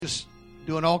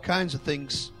doing all kinds of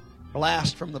things.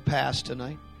 Blast from the past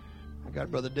tonight. I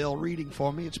got Brother Dale reading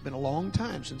for me. It's been a long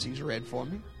time since he's read for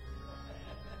me.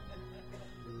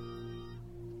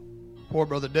 Poor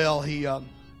Brother Dale, he,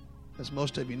 as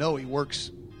most of you know, he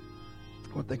works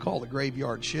what they call the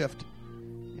graveyard shift.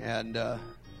 And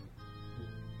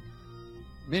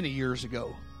many years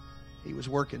ago, he was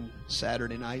working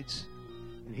Saturday nights,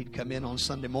 and he'd come in on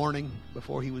Sunday morning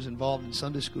before he was involved in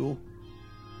Sunday school.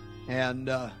 And,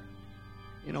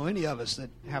 you know, any of us that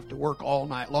have to work all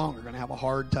night long are going to have a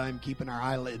hard time keeping our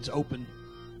eyelids open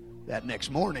that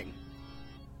next morning.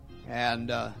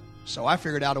 And so I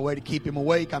figured out a way to keep him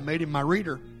awake. I made him my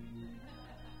reader.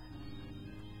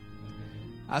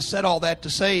 I said all that to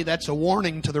say that's a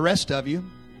warning to the rest of you.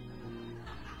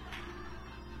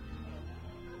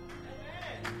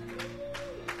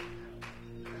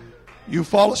 You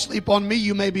fall asleep on me,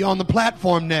 you may be on the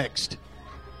platform next.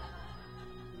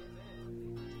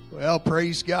 Well,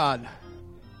 praise God.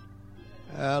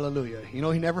 Hallelujah. You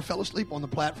know, he never fell asleep on the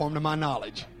platform to my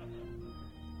knowledge.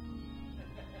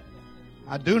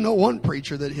 I do know one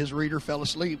preacher that his reader fell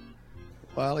asleep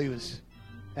while he was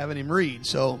having him read,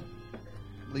 so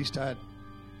at least I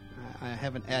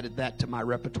haven't added that to my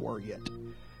repertoire yet.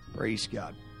 Praise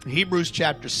God. Hebrews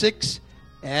chapter 6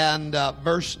 and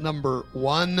verse number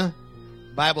 1. The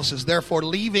Bible says, therefore,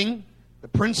 leaving the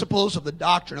principles of the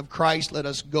doctrine of Christ, let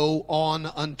us go on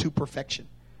unto perfection,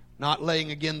 not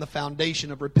laying again the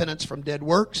foundation of repentance from dead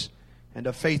works and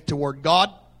of faith toward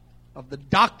God, of the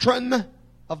doctrine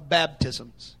of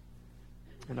baptisms,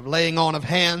 and of laying on of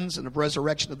hands, and of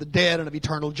resurrection of the dead, and of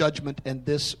eternal judgment, and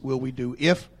this will we do,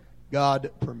 if God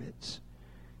permits.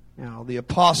 Now, the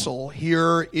apostle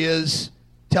here is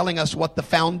telling us what the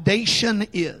foundation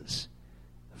is.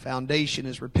 The foundation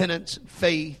is repentance,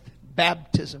 faith,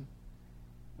 baptism,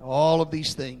 all of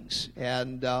these things.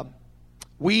 And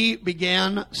we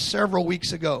began several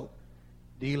weeks ago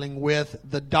dealing with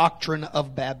the doctrine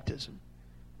of baptism.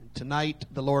 And tonight,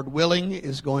 the Lord willing,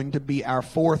 is going to be our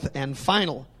fourth and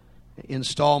final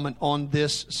installment on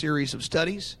this series of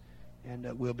studies.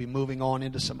 And we'll be moving on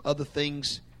into some other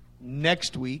things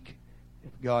next week,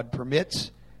 if God permits.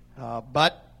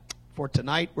 But for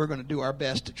tonight, we're going to do our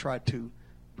best to try to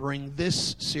bring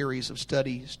this series of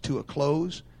studies to a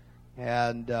close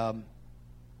and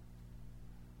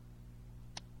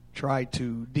try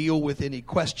to deal with any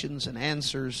questions and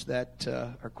answers that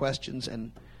are questions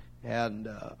and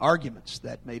arguments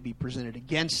that may be presented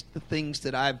against the things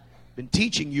that I've been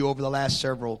teaching you over the last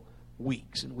several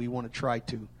weeks. And we want to try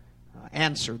to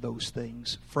answer those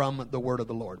things from the Word of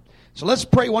the Lord. So let's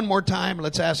pray one more time.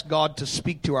 Let's ask God to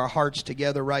speak to our hearts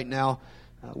together right now.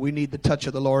 We need the touch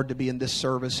of the Lord to be in this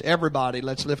service. Everybody,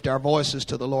 let's lift our voices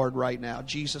to the Lord right now.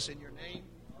 Jesus, in your name,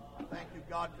 thank you,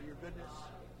 God, for your goodness.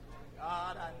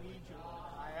 God, I need you.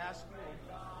 I ask you,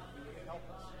 God, you would help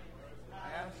us.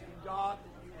 I ask you, God,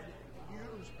 that you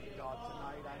would use me, God,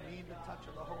 tonight. I need the touch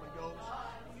of the Holy Ghost.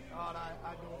 God,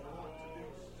 I don't want to do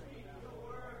things.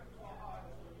 God,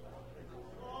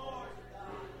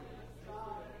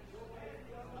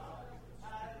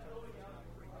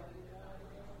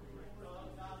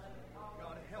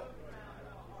 help me.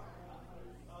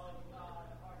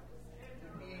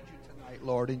 We need you tonight,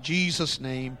 Lord. In Jesus'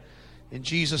 name,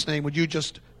 would you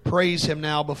just praise Him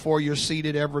now before you're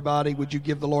seated, everybody? Would you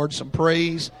give the Lord some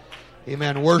praise?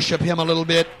 Amen. Worship Him a little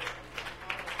bit.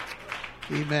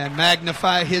 Amen.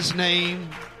 Magnify His name.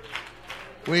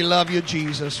 We love you,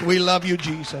 Jesus. We love you,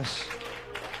 Jesus.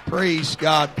 Praise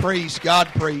God. Praise God.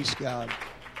 Praise God.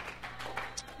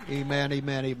 Amen.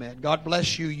 Amen. Amen. God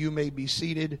bless you. You may be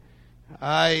seated.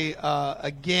 I,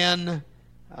 again,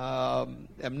 am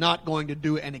not going to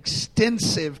do an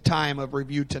extensive time of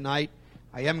review tonight.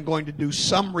 I am going to do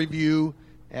some review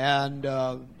and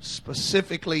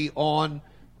specifically on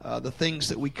the things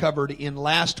that we covered in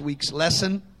last week's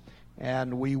lesson.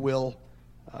 And we will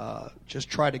just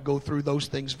try to go through those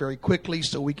things very quickly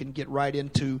so we can get right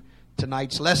into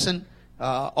tonight's lesson.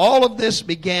 All of this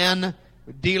began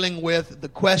dealing with the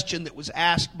question that was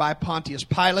asked by Pontius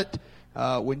Pilate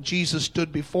when Jesus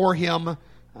stood before him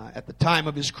at the time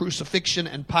of his crucifixion,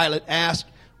 and Pilate asked,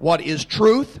 "What is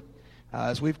truth?"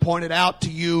 As we've pointed out to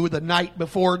you the night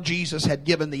before Jesus had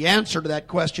given the answer to that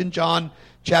question, John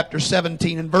chapter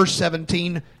 17 and verse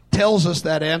 17 tells us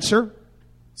that answer.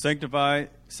 Sanctify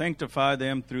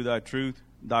them through thy truth.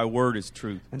 Thy word is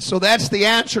truth. And so that's the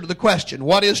answer to the question.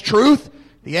 What is truth?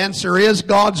 The answer is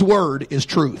God's word is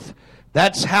truth.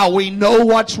 That's how we know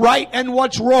what's right and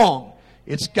what's wrong.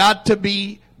 It's got to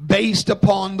be based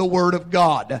upon the Word of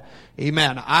God.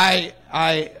 Amen. I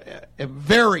am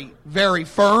very, very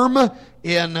firm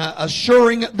in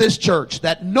assuring this church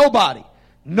that nobody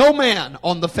No man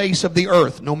on the face of the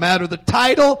earth, no matter the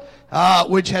title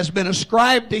which has been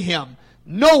ascribed to him,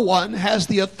 no one has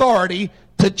the authority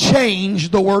to change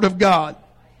the Word of God.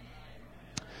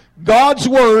 God's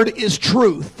Word is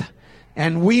truth,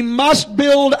 and we must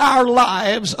build our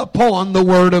lives upon the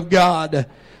Word of God.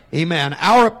 Amen.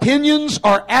 Our opinions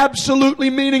are absolutely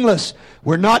meaningless.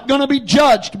 We're not going to be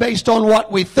judged based on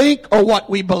what we think or what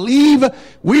we believe.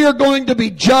 We are going to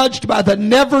be judged by the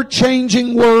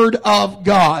never-changing Word of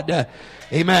God.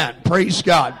 Amen. Praise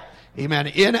God. Amen.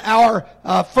 In our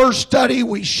first study,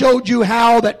 we showed you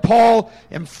how that Paul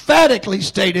emphatically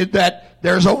stated that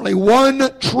there's only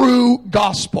one true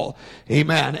gospel.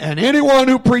 Amen. And anyone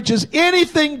who preaches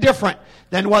anything different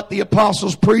than what the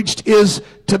apostles preached is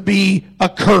to be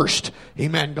accursed.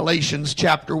 Amen. Galatians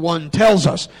chapter 1 tells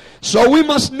us. So we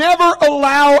must never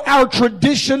allow our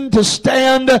tradition to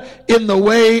stand in the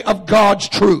way of God's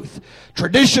truth.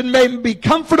 Tradition may be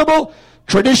comfortable.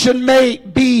 Tradition may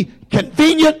be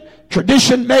convenient.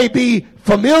 Tradition may be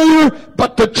familiar,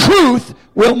 but the truth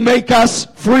will make us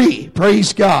free.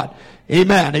 Praise God.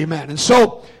 Amen. Amen. And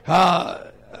so,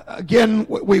 again,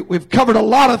 we've covered a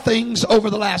lot of things over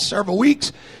the last several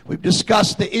weeks. We've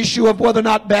discussed the issue of whether or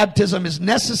not baptism is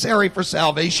necessary for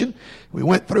salvation. We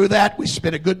went through that. We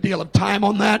spent a good deal of time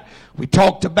on that. We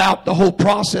talked about the whole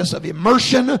process of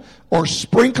immersion or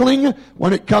sprinkling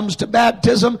when it comes to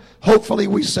baptism. Hopefully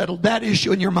we settled that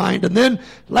issue in your mind. And then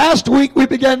last week we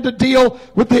began to deal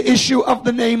with the issue of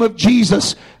the name of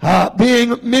Jesus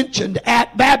being mentioned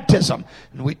at baptism.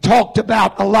 And we talked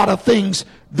about a lot of things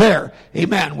there.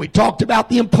 Amen. We talked about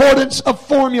the importance of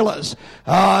formulas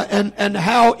and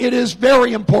how it is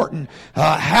very important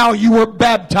how you were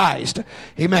baptized.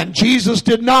 Amen. Jesus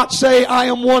did not say, I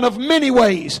am one of many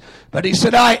ways, but he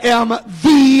said, I am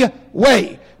the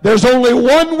way. There's only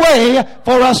one way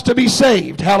for us to be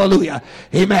saved. Hallelujah.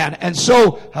 Amen. And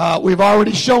so we've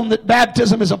already shown that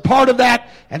baptism is a part of that.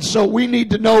 And so we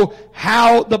need to know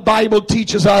how the Bible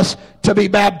teaches us to be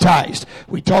baptized.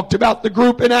 We talked about the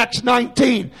group in Acts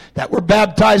 19 that were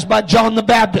baptized by John the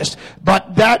Baptist.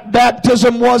 But that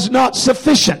baptism was not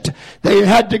sufficient. They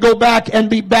had to go back and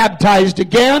be baptized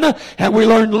again. And we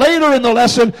learned later in the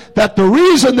lesson that the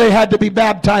reason they had to be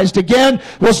baptized again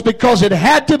was because it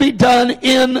had to be done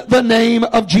in the name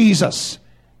of Jesus.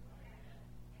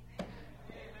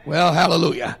 Well,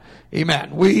 hallelujah.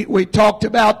 Amen. We talked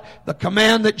about the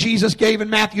command that Jesus gave in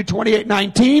Matthew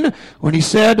 28:19 when he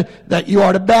said that you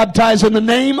are to baptize in the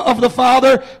name of the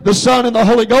Father, the Son, and the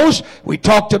Holy Ghost. We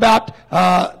talked about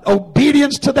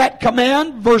obedience to that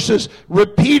command versus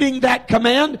repeating that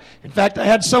command. In fact, I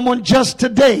had someone just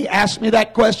today ask me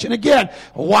that question again.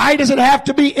 Why does it have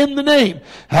to be in the name?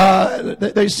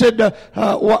 They said,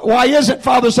 why isn't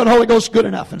Father, Son, Holy Ghost good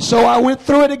enough? And so I went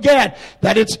through it again,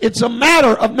 that it's a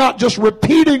matter of not just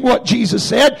repeating what Jesus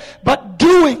said, but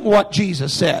doing what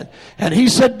Jesus said. And he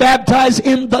said, baptize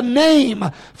in the name.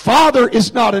 Father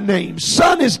is not a name.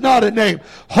 Son is not a name.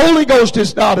 Holy Ghost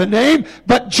is not a name,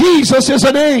 but Jesus is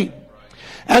a name.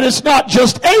 And it's not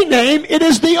just a name, it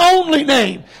is the only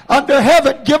name under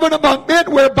heaven given among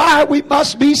men whereby we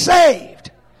must be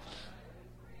saved.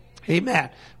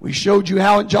 Amen. We showed you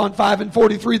how in John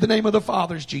 5:43 the name of the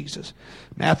Father is Jesus.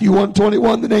 Matthew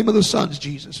 1:21 the name of the Son is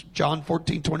Jesus. John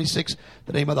 14:26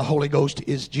 the name of the Holy Ghost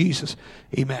is Jesus.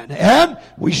 Amen. And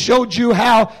we showed you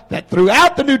how that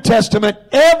throughout the New Testament,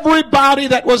 everybody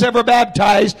that was ever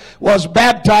baptized was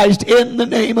baptized in the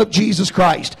name of Jesus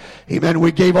Christ. Amen.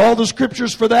 We gave all the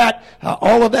scriptures for that.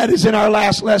 All of that is in our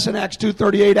last lesson, Acts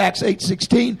 2:38, Acts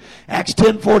 8:16, Acts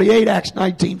 10:48, Acts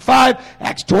 19:5,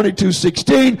 Acts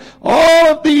 22:16. All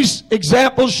of these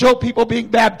examples show people being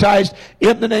baptized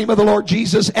in the name of the Lord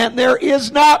Jesus. And there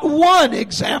is not one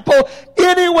example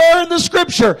anywhere in the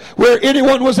scripture where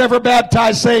anyone was ever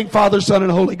baptized saying Father, Son,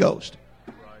 and Holy Ghost.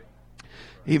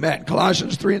 Amen.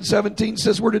 Colossians 3:17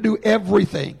 says we're to do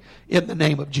everything in the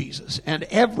name of Jesus. And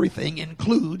everything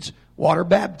includes water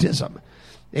baptism.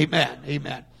 Amen.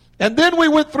 Amen. And then we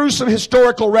went through some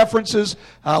historical references.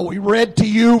 We read to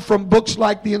you from books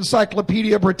like the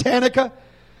Encyclopedia Britannica,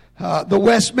 the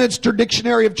Westminster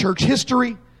Dictionary of Church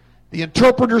History, the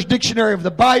Interpreter's Dictionary of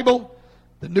the Bible,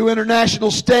 the New International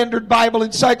Standard Bible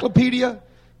Encyclopedia,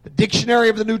 the Dictionary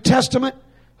of the New Testament,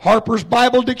 Harper's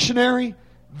Bible Dictionary,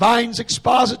 Vine's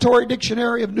Expository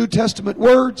Dictionary of New Testament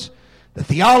Words, the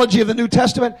Theology of the New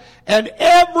Testament, and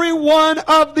every one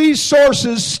of these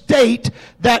sources state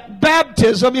that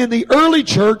baptism in the early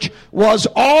church was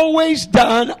always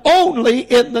done only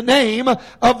in the name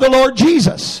of the Lord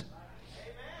Jesus.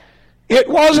 It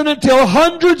wasn't until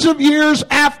hundreds of years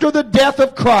after the death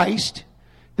of Christ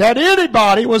that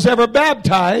anybody was ever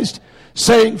baptized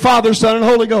saying Father, Son, and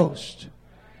Holy Ghost.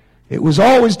 It was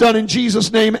always done in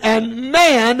Jesus' name, and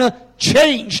man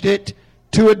changed it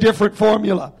to a different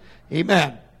formula.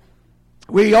 Amen.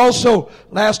 We also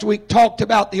last week talked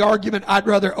about the argument, I'd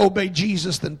rather obey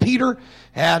Jesus than Peter.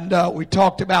 And we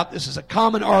talked about this is a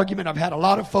common argument. I've had a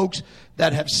lot of folks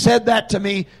that have said that to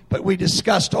me, but we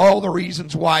discussed all the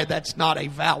reasons why that's not a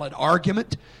valid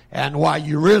argument and why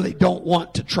you really don't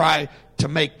want to try to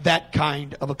make that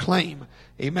kind of a claim.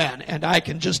 Amen. And I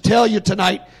can just tell you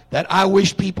tonight that I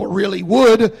wish people really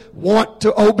would want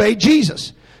to obey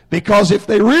Jesus. Because if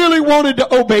they really wanted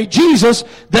to obey Jesus,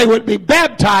 they would be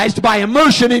baptized by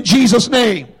immersion in Jesus'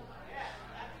 name.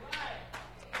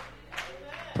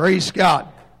 Praise God.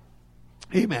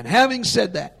 Amen. Having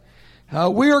said that,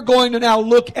 we are going to now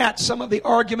look at some of the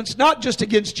arguments, not just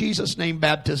against Jesus' name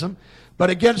baptism, but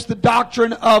against the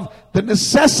doctrine of the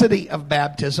necessity of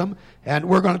baptism. And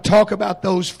we're going to talk about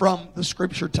those from the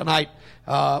Scripture tonight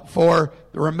for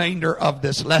the remainder of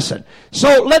this lesson.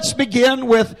 So let's begin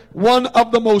with one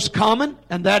of the most common,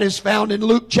 and that is found in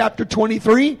Luke chapter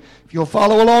 23. If you'll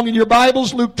follow along in your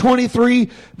Bibles, Luke 23,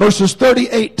 verses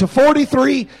 38 to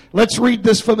 43. Let's read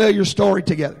this familiar story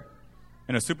together.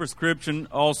 And a superscription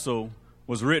also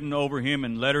was written over him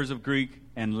in letters of Greek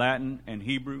and Latin and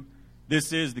Hebrew.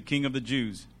 This is the King of the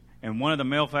Jews. And one of the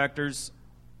malefactors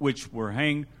which were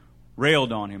hanged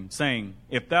railed on him, saying,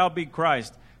 If thou be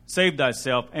Christ, save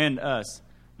thyself and us.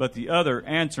 But the other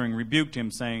answering rebuked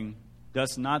him, saying,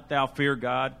 Dost not thou fear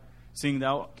God, seeing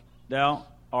thou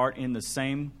art in the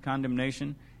same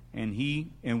condemnation? And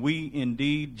we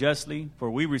indeed justly, for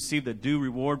we receive the due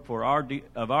reward for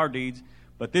of our deeds.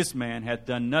 But this man hath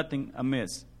done nothing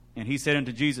amiss. And he said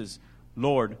unto Jesus,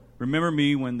 Lord, remember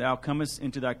me when thou comest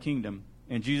into thy kingdom.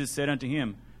 And Jesus said unto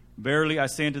him, Verily I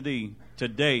say unto thee,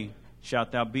 today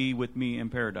shalt thou be with me in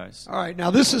paradise. All right,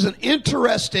 now this is an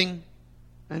interesting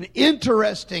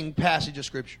passage of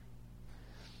Scripture.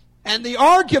 And the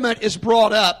argument is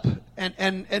brought up,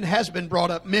 and has been brought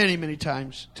up many, many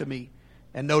times to me,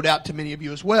 and no doubt to many of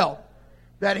you as well,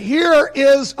 that here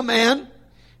is a man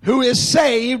who is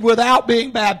saved without being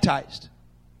baptized.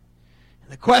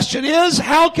 And the question is,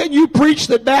 how can you preach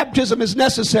that baptism is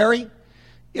necessary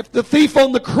if the thief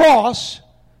on the cross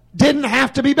didn't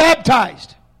have to be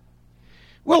baptized?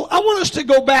 Well, I want us to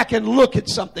go back and look at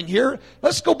something here.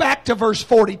 Let's go back to verse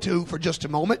 42 for just a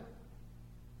moment.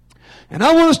 And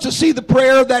I want us to see the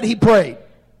prayer that he prayed.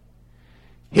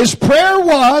 His prayer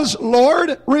was,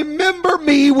 Lord, remember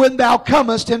me when thou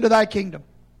comest into thy kingdom.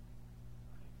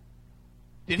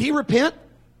 Did he repent?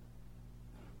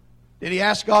 Did he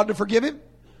ask God to forgive him?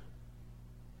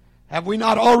 Have we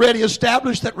not already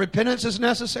established that repentance is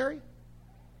necessary?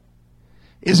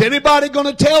 Is anybody going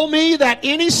to tell me that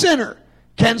any sinner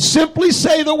can simply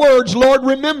say the words, Lord,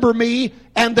 remember me,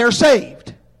 and they're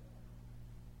saved?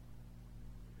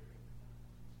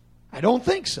 I don't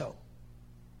think so.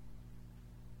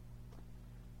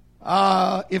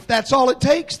 If that's all it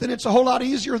takes, then it's a whole lot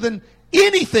easier than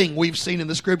anything we've seen in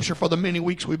the Scripture for the many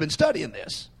weeks we've been studying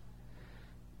this.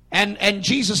 And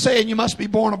Jesus saying you must be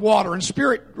born of water and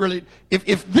Spirit, really,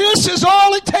 if this is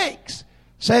all it takes,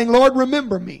 saying, Lord,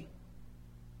 remember me,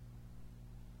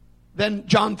 then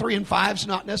John 3 and 5 is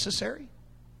not necessary.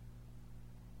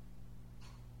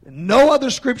 And no other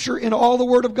Scripture in all the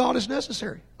Word of God is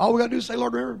necessary. All we got to do is say,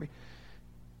 Lord, remember me.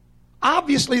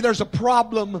 Obviously, there's a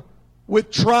problem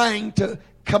with trying to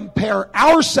compare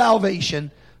our salvation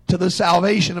to the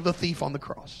salvation of the thief on the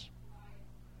cross.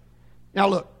 Now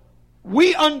look,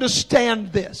 we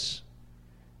understand this,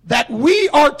 that we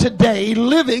are today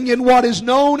living in what is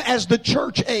known as the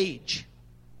church age.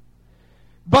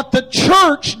 But the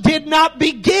church did not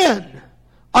begin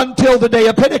until the day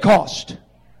of Pentecost.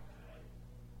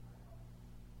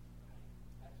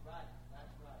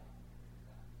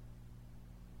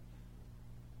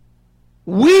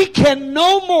 We can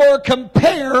no more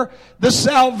compare the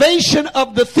salvation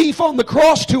of the thief on the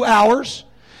cross to ours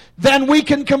than we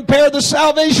can compare the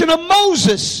salvation of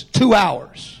Moses to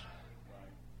ours.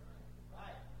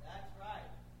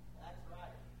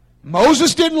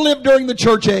 Moses didn't live during the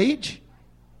church age.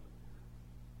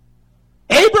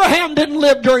 Abraham didn't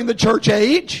live during the church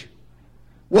age.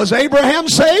 Was Abraham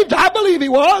saved? I believe he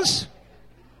was.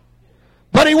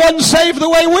 But he wasn't saved the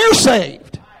way we're saved.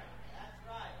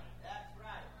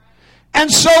 And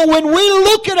so when we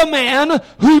look at a man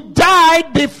who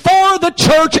died before the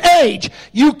church age,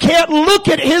 you can't look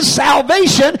at his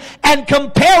salvation and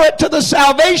compare it to the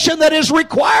salvation that is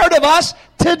required of us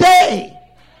today.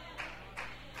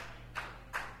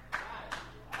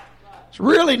 It's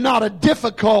really not a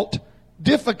difficult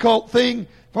thing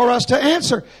for us to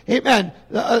answer. Amen.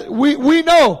 We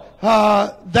know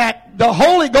that the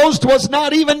Holy Ghost was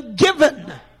not even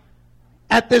given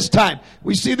at this time.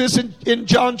 We see this in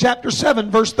John chapter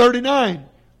 7, verse 39.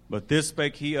 But this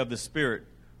spake he of the Spirit,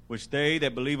 which they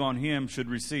that believe on him should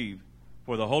receive.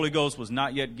 For the Holy Ghost was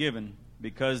not yet given,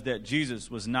 because that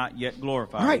Jesus was not yet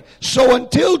glorified. All right. So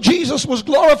until Jesus was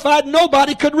glorified,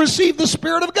 nobody could receive the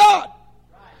Spirit of God.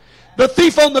 The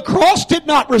thief on the cross did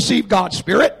not receive God's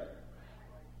Spirit.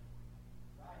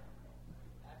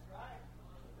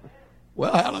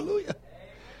 Well, hallelujah.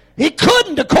 He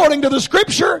couldn't, according to the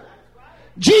Scripture.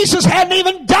 Jesus hadn't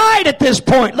even died at this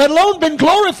point, let alone been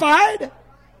glorified.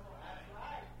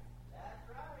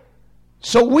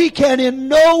 So we can in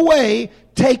no way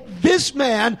take this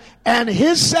man and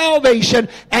his salvation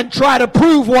and try to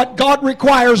prove what God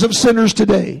requires of sinners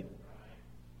today.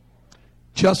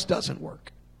 Just doesn't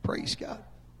work. Praise God.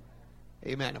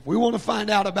 Amen. If we want to find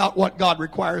out about what God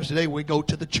requires today, we go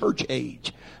to the church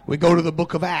age. We go to the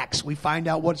book of Acts. We find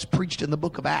out what's preached in the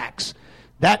book of Acts.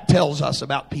 That tells us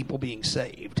about people being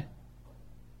saved.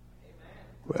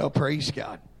 Well, praise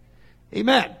God.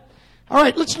 Amen. All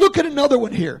right, let's look at another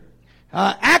one here.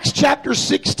 Acts chapter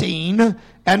 16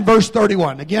 and verse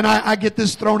 31. Again, I get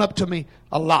this thrown up to me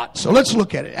a lot. So let's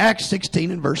look at it. Acts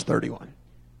 16 and verse 31.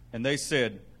 And they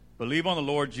said, Believe on the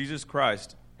Lord Jesus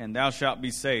Christ, and thou shalt be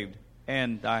saved,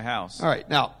 and thy house. All right,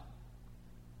 now,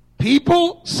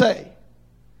 people say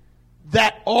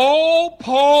that all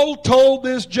Paul told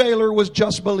this jailer was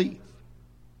just believe.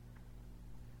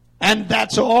 And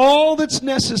that's all that's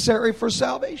necessary for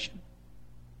salvation.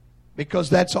 Because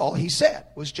that's all he said,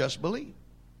 was just believe.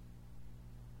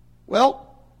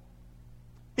 Well,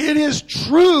 it is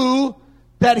true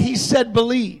that he said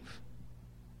believe.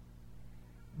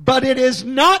 But it is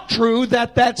not true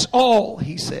that that's all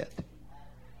he said.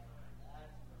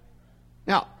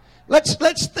 Now, let's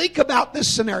think about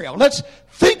this scenario. Let's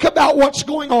think about what's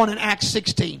going on in Acts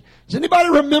 16. Does anybody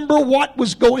remember what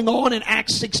was going on in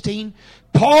Acts 16?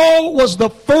 Paul was the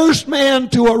first man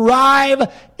to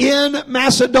arrive in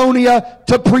Macedonia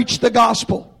to preach the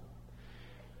gospel.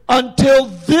 Until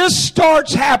this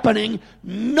starts happening,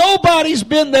 nobody's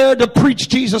been there to preach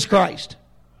Jesus Christ.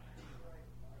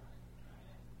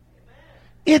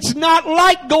 It's not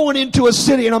like going into a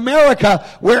city in America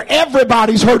where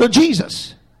everybody's heard of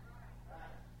Jesus.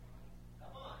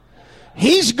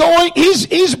 He's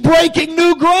breaking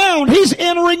new ground. He's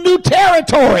entering new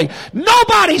territory.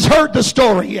 Nobody's heard the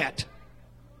story yet.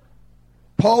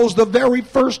 Paul's the very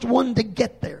first one to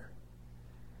get there.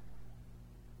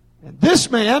 And this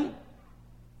man,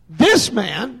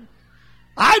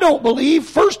 I don't believe,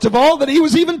 first of all, that he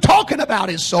was even talking about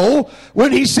his soul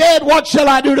when he said, "What shall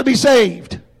I do to be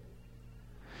saved?"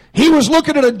 He was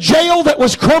looking at a jail that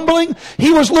was crumbling.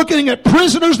 He was looking at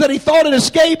prisoners that he thought had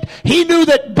escaped. He knew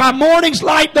that by morning's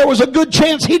light there was a good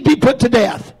chance he'd be put to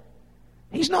death.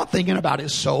 He's not thinking about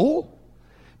his soul.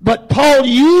 But Paul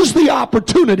used the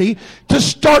opportunity to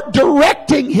start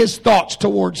directing his thoughts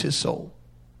towards his soul.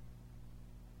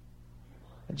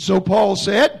 And so Paul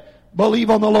said, "Believe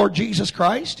on the Lord Jesus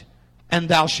Christ, and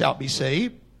thou shalt be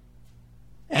saved,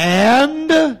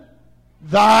 and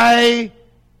thy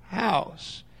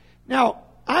house." Now,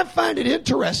 I find it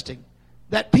interesting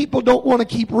that people don't want to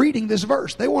keep reading this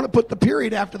verse. They want to put the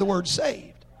period after the word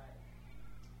saved.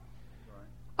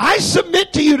 I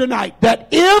submit to you tonight that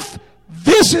if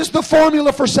this is the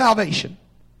formula for salvation,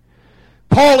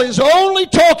 Paul is only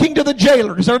talking to the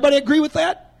jailer. Does everybody agree with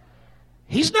that?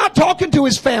 He's not talking to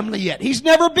his family yet. He's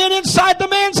never been inside the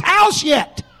man's house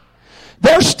yet.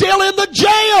 They're still in the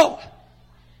jail.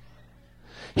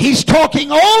 He's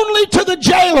talking only to the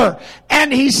jailer.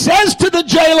 And he says to the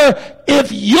jailer,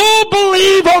 if you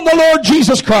believe on the Lord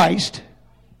Jesus Christ,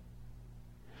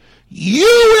 you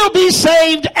will be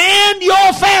saved and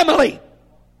your family.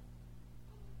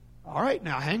 All right,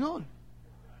 now hang on.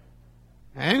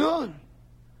 Hang on.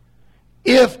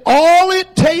 If all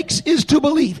it takes is to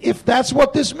believe, if that's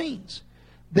what this means,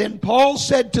 then Paul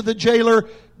said to the jailer,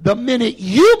 the minute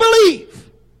you believe,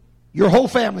 your whole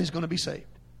family is going to be saved.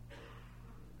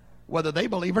 Whether they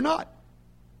believe or not.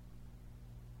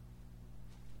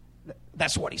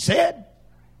 That's what he said.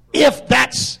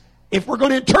 If we're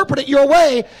going to interpret it your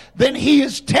way, then he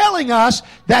is telling us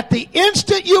that the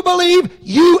instant you believe,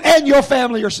 you and your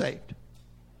family are saved.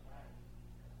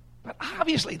 But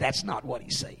obviously that's not what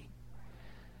he's saying.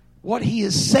 What he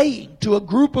is saying to a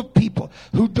group of people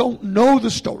who don't know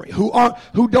the story, who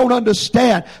don't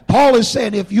understand. Paul is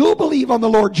saying, if you'll believe on the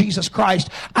Lord Jesus Christ,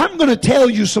 I'm going to tell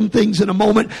you some things in a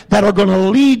moment that are going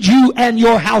to lead you and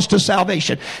your house to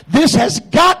salvation. This has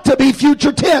got to be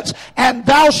future tense. And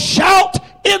thou shalt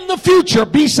in the future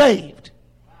be saved.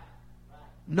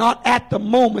 Not at the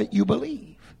moment you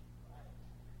believe.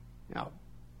 Now,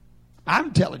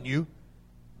 I'm telling you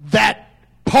that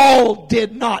Paul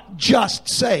did not just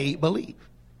say believe.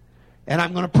 And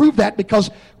I'm going to prove that because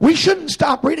we shouldn't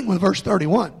stop reading with verse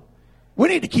 31. We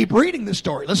need to keep reading this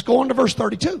story. Let's go on to verse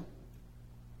 32.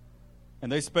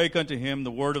 And they spake unto him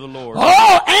the word of the Lord.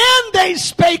 Oh, and they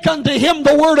spake unto him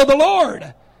the word of the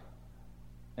Lord.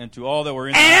 And to all that were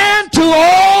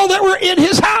in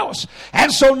his house.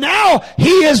 And so now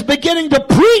he is beginning to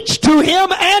preach to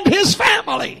him and his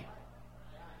family.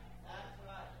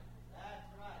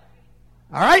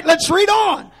 All right, let's read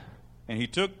on. And he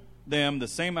took them the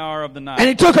same hour of the night. And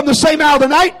he took them the same hour of the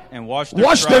night. And washed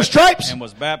their stripes. And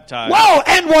was baptized. Whoa,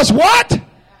 and was what?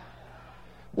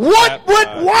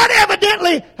 What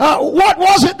evidently, what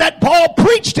was it that Paul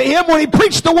preached to him when he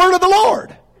preached the word of the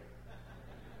Lord?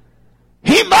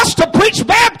 He must have preached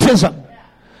baptism.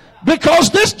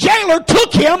 Because this jailer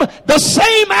took him the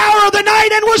same hour of the night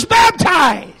and was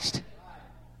baptized.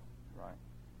 Right.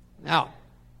 Now,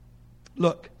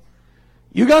 look,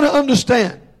 you got to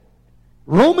understand,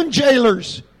 Roman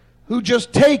jailers who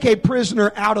just take a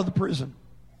prisoner out of the prison,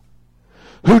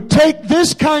 who take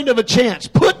this kind of a chance,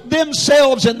 put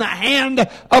themselves in the hand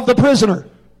of the prisoner.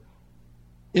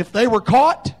 If they were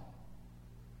caught,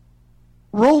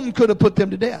 Rome could have put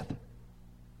them to death.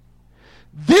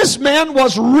 This man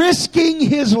was risking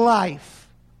his life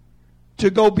to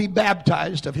go be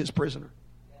baptized of his prisoner.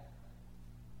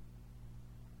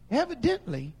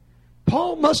 Evidently,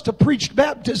 Paul must have preached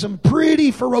baptism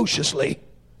pretty ferociously.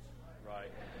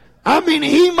 I mean,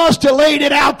 he must have laid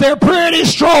it out there pretty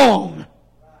strong.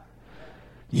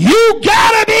 You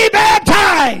gotta be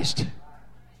baptized.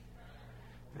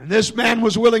 And this man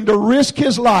was willing to risk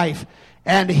his life,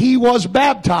 and he was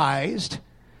baptized.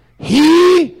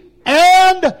 He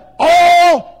and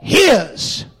all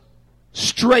his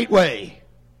straightway.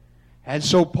 And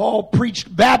so Paul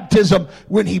preached baptism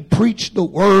when he preached the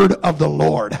word of the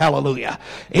Lord. Hallelujah.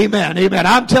 Amen. Amen.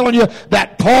 I'm telling you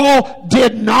that Paul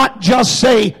did not just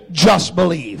say, just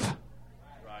believe.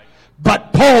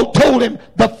 But Paul told him,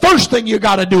 the first thing you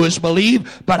got to do is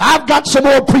believe, but I've got some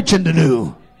more preaching to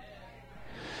do.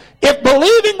 If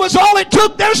believing was all it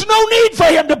took, there's no need for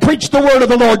him to preach the word of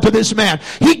the Lord to this man.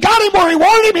 He got him where he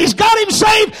wanted him. He's got him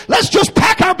saved. Let's just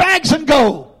pack our bags and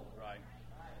go. Right.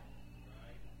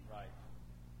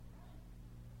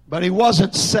 But he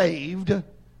wasn't saved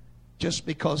just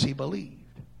because he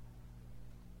believed.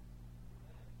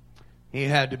 He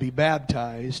had to be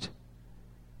baptized.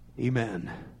 Amen.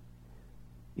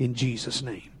 In Jesus'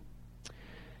 name.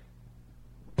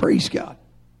 Praise God.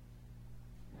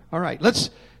 All right,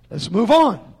 let's move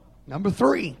on. Number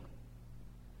 3.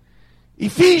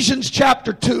 Ephesians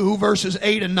chapter 2, verses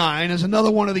 8 and 9 is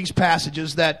another one of these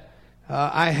passages that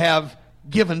I have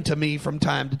given to me from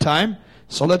time to time.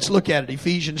 So let's look at it.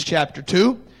 Ephesians chapter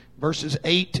 2, verses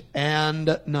 8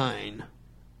 and 9.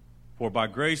 For by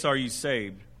grace are ye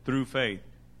saved through faith,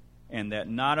 and that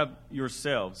not of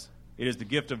yourselves. It is the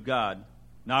gift of God,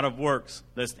 not of works,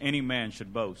 lest any man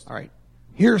should boast. All right,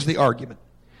 here's the argument.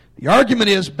 The argument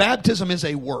is baptism is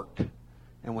a work.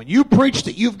 And when you preach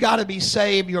that you've got to be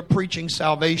saved, you're preaching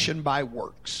salvation by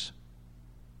works.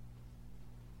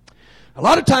 A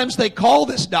lot of times they call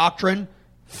this doctrine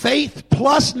faith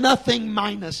plus nothing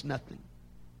minus nothing.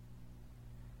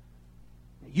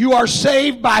 You are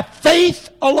saved by faith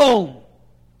alone.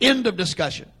 End of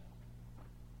discussion.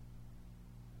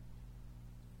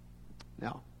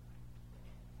 Now,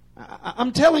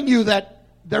 I'm telling you that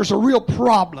there's a real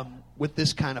problem with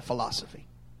this kind of philosophy.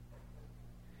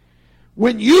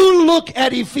 When you look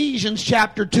at Ephesians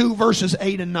chapter 2, verses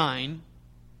 8 and 9,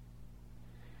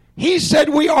 he said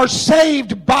we are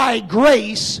saved by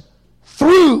grace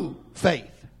through faith.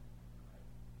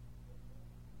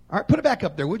 All right, put it back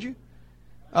up there, would you?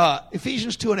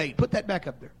 Ephesians 2 and 8. Put that back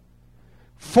up there.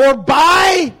 For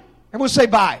by, everyone say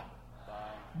by.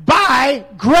 By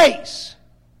grace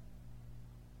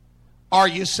are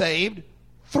you saved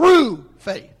through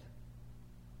faith.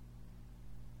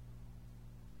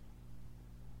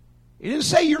 He didn't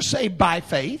say you're saved by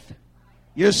faith.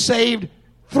 You're saved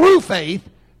through faith,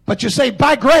 but you're saved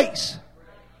by grace.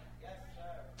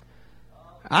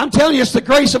 I'm telling you, it's the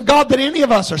grace of God that any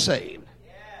of us are saved.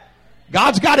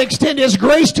 God's got to extend His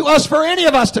grace to us for any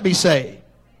of us to be saved.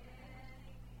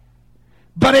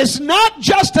 But it's not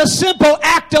just a simple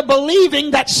act of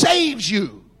believing that saves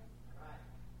you.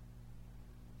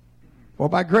 For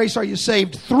by grace are you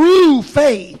saved through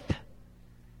faith.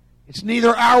 It's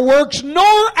neither our works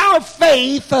nor our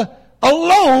faith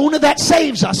alone that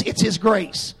saves us. It's His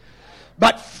grace.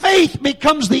 But faith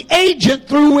becomes the agent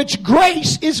through which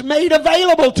grace is made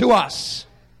available to us.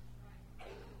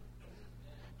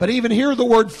 But even here, the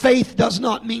word faith does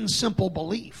not mean simple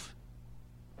belief.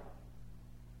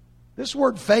 This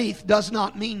word faith does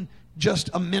not mean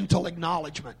just a mental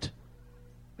acknowledgement.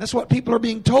 That's what people are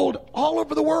being told all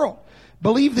over the world.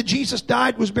 Believe that Jesus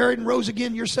died, was buried, and rose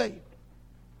again, you're saved.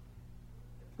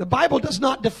 The Bible does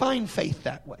not define faith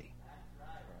that way.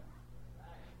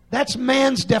 That's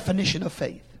man's definition of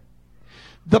faith.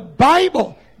 The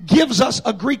Bible gives us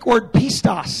a Greek word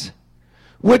pistos,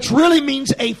 which really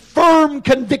means a firm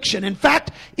conviction. In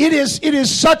fact, it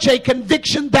is such a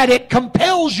conviction that it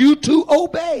compels you to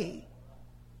obey.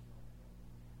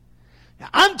 Now,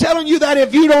 I'm telling you that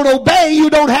if you don't obey, you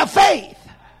don't have faith.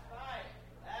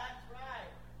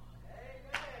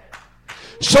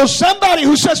 So somebody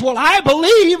who says, well, I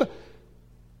believe.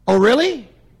 Oh, really?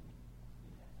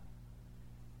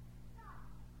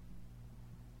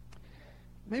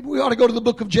 Maybe we ought to go to the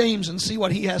book of James and see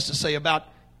what he has to say about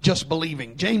just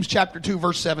believing. James chapter 2,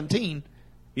 verse 17.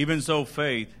 Even so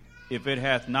faith, if it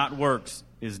hath not works,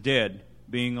 is dead,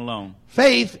 being alone.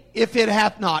 Faith, if it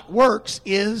hath not works,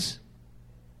 is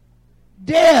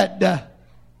dead.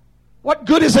 What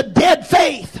good is a dead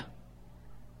faith?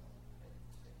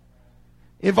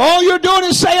 If all you're doing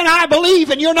is saying, I believe,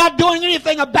 and you're not doing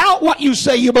anything about what you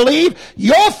say you believe,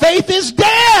 your faith is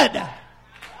dead.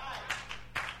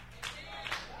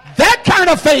 That kind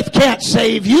of faith can't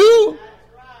save you.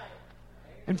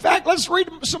 In fact, let's read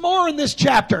some more in this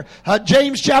chapter.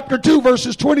 James chapter 2,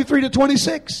 verses 23 to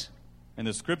 26. And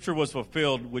the scripture was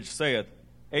fulfilled, which saith,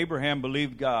 Abraham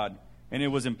believed God, and it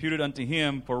was imputed unto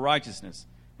him for righteousness.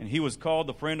 And he was called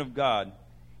the friend of God.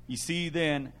 You see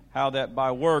then how that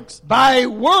by works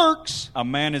a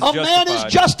man is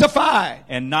justified,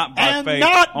 and not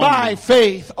by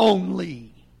faith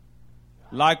only.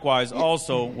 Likewise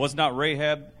also was not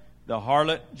Rahab the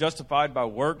harlot justified by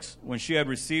works when she had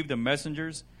received the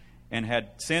messengers and had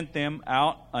sent them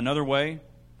out another way?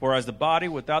 For as the body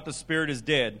without the spirit is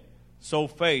dead, so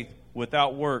faith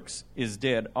without works is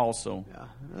dead also.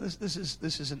 Yeah. This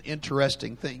is an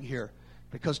interesting thing here,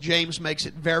 because James makes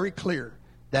it very clear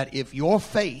that if your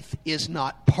faith is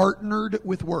not partnered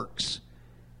with works,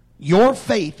 your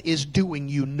faith is doing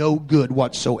you no good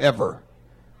whatsoever.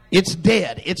 It's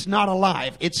dead. It's not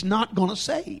alive. It's not going to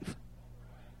save.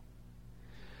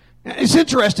 It's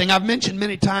interesting. I've mentioned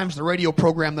many times the radio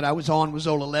program that I was on was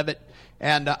Ola Levitt,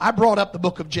 and I brought up the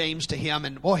book of James to him,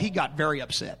 and boy, he got very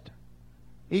upset.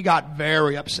 He got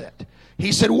very upset.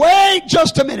 He said, wait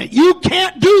just a minute. You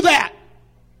can't do that.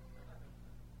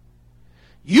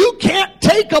 You can't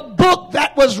take a book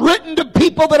that was written to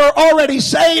people that are already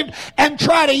saved and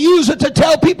try to use it to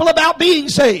tell people about being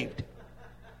saved.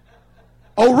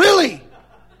 Oh, really?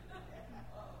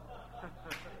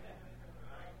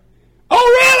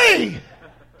 Oh, really?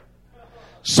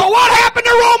 So what happened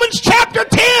to Romans chapter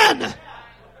 10?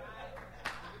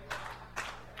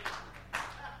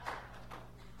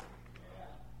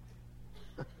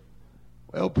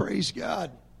 Well, praise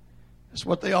God. That's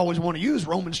what they always want to use,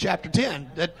 Romans chapter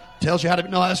 10. That tells you how to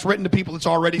know that's written to people that's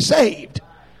already saved.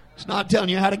 It's not telling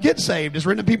you how to get saved. It's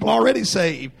written to people already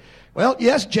saved. Well,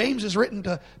 yes, James is written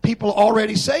to people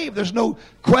already saved. There's no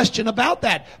question about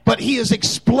that. But he is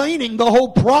explaining the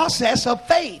whole process of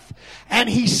faith. And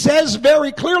he says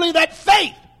very clearly that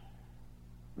faith,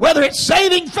 whether it's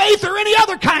saving faith or any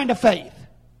other kind of faith,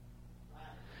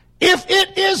 if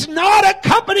it is not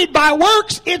accompanied by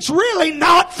works, it's really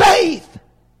not faith.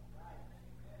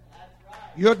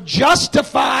 You're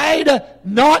justified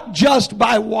not just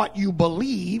by what you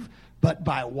believe, but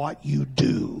by what you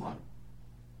do.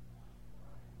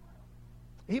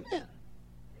 Amen.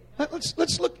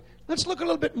 Let's look a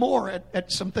little bit more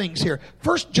at some things here.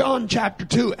 1 John chapter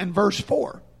 2 and verse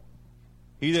 4.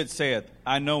 He that saith,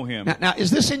 I know him. Now,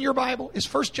 is this in your Bible?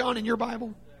 Is 1 John in your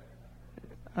Bible?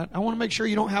 I want to make sure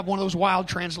you don't have one of those wild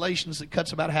translations that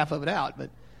cuts about half of it out. But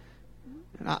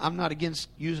I'm not against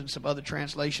using some other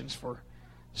translations for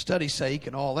study's sake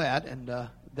and all that. And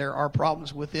there are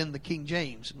problems within the King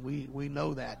James, and we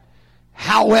know that.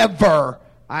 However,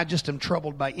 I just am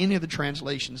troubled by any of the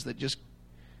translations that just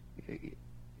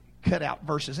cut out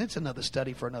verses. It's another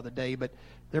study for another day, but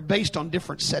they're based on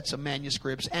different sets of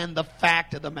manuscripts. And the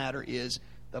fact of the matter is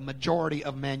the majority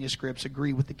of manuscripts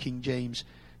agree with the King James,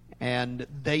 and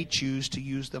they choose to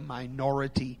use the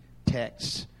minority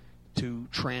texts to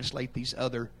translate these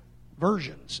other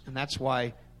versions. And that's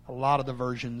why a lot of the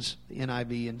versions, the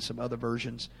NIV and some other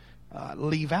versions,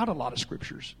 leave out a lot of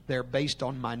scriptures. They're based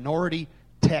on minority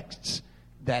texts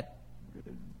that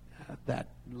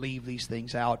leave these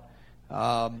things out.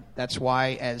 That's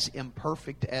why, as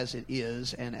imperfect as it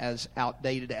is and as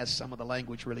outdated as some of the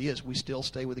language really is, we still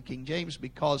stay with the King James,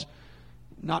 because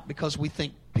not because we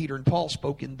think Peter and Paul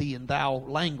spoke in thee and thou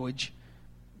language.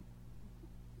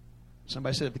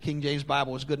 Somebody said if the King James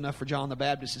Bible was good enough for John the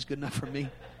Baptist, it's good enough for me.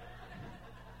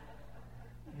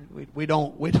 We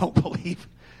don't believe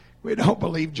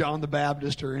John the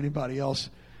Baptist or anybody else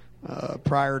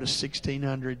prior to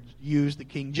 1600 used the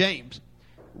King James.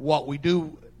 What we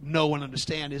do know and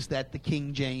understand is that the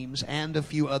King James and a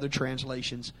few other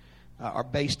translations are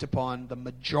based upon the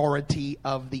majority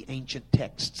of the ancient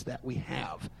texts that we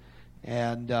have.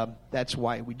 And that's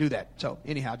why we do that. So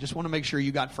anyhow, just want to make sure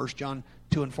you got 1 John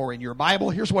 2 and 4 in your Bible.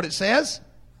 Here's what it says.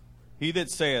 He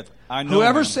that saith, I know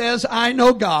Whoever him, says, I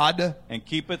know God, and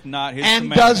keepeth not his and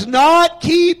commandments, does not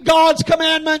keep God's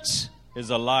commandments, is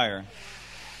a liar.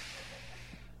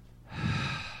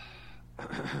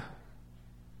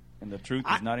 And the truth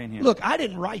is not in him. Look, I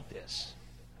didn't write this.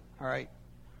 All right?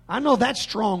 I know that's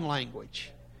strong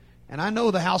language. And I know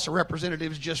the House of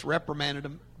Representatives just reprimanded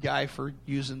a guy for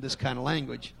using this kind of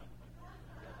language.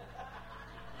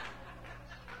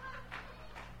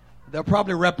 They'll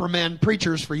probably reprimand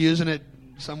preachers for using it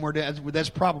somewhere. That's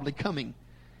probably coming.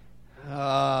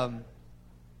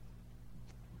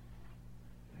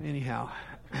 Anyhow,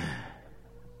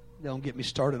 don't get me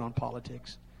started on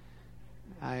politics.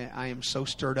 I am so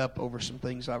stirred up over some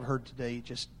things I've heard today.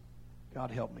 Just, God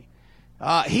help me.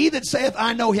 He that saith,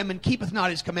 I know him, and keepeth not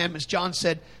his commandments, John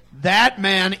said, that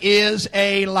man is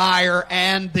a liar,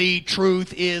 and the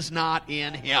truth is not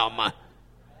in him.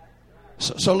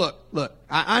 So look.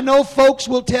 I know folks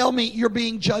will tell me you're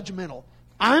being judgmental.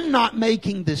 I'm not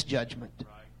making this judgment.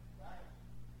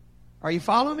 Are you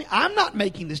following me? I'm not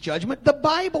making this judgment. The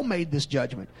Bible made this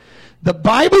judgment. The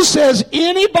Bible says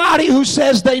anybody who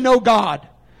says they know God,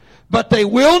 but they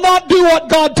will not do what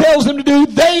God tells them to do,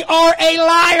 they are a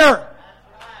liar.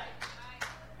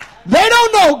 They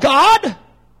don't know God.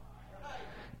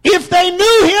 If they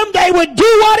knew Him, they would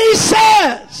do what He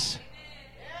says.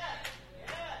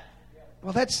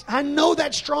 Well, I know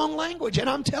that's strong language, and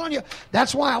I'm telling you,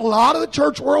 that's why a lot of the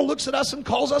church world looks at us and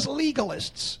calls us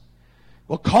legalists.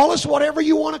 Well, call us whatever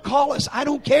you want to call us. I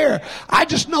don't care. I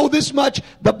just know this much.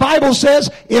 The Bible says,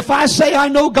 if I say I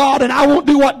know God and I won't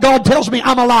do what God tells me,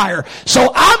 I'm a liar.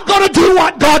 So I'm going to do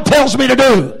what God tells me to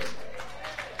do.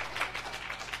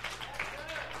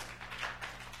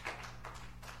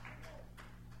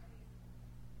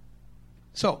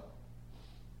 So,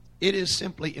 it is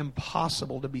simply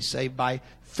impossible to be saved by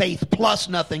faith plus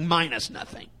nothing minus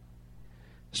nothing.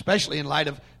 Especially in light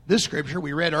of this scripture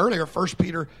we read earlier, 1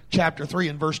 Peter chapter 3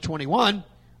 and verse 21.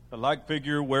 The like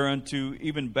figure whereunto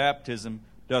even baptism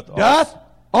doth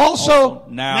also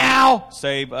now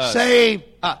save us.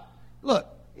 Look,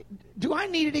 do I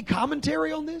need any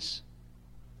commentary on this?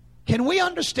 Can we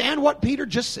understand what Peter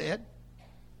just said?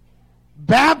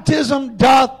 Baptism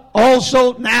doth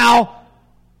also now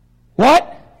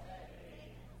what?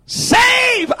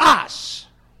 Save us.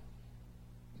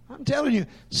 I'm telling you,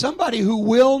 somebody who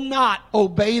will not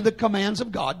obey the commands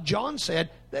of God, John said,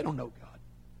 they don't know God.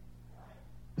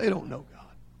 They don't know God.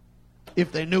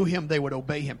 If they knew Him, they would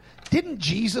obey Him. Didn't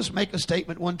Jesus make a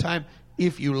statement one time?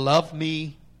 If you love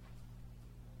me,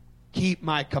 keep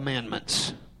my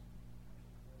commandments.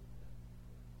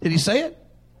 Did He say it?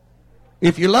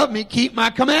 If you love me, keep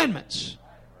my commandments.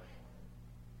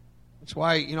 That's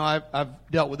why,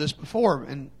 I've dealt with this before,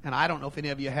 and I don't know if any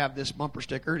of you have this bumper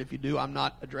sticker. If you do, I'm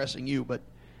not addressing you, but,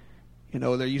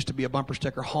 there used to be a bumper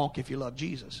sticker, honk if you love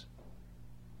Jesus.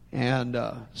 And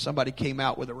somebody came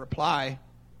out with a reply,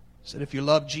 said, if you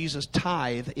love Jesus,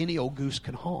 tithe, any old goose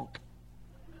can honk.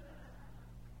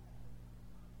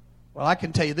 Well, I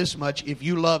can tell you this much, if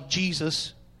you love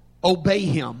Jesus, obey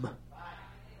Him.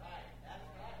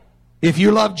 If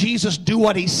you love Jesus, do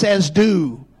what He says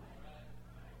do.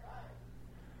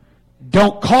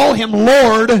 Don't call Him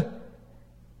Lord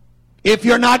if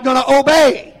you're not going to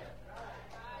obey.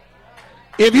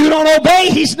 If you don't obey,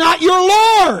 He's not your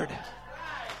Lord.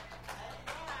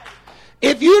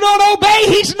 If you don't obey,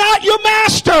 He's not your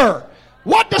master.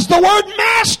 What does the word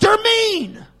master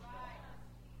mean?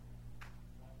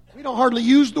 We don't hardly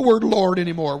use the word Lord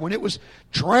anymore. When it was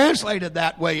translated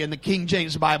that way in the King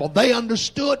James Bible, they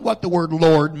understood what the word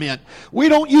Lord meant. We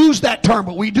don't use that term,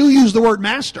 but we do use the word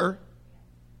master.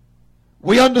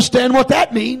 We understand what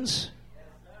that means.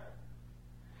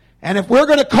 And if we're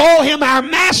going to call Him our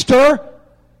master,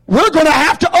 we're going to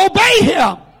have to obey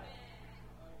Him.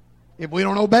 If we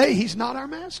don't obey, He's not our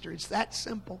master. It's that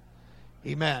simple.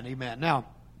 Amen, amen. Now,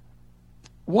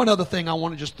 one other thing I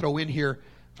want to just throw in here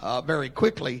very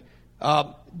quickly.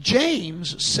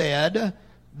 James said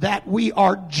that we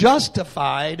are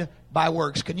justified by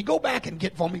works. Can you go back and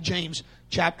get for me James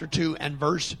chapter 2 and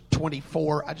verse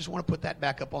 24? I just want to put that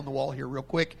back up on the wall here real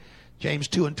quick. James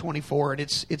 2 and 24, and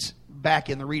it's back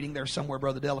in the reading there somewhere,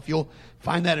 Brother Dell. If you'll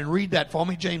find that and read that for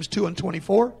me, James 2 and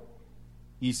 24.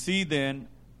 Ye see then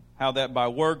how that by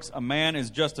works a man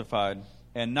is justified,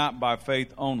 and not by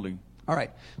faith only. All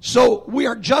right. So we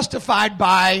are justified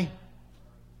by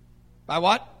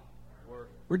what?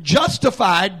 We're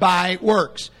justified by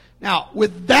works. Now,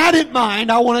 with that in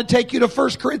mind, I want to take you to 1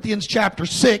 Corinthians chapter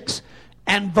 6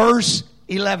 and verse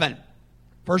 11.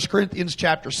 1 Corinthians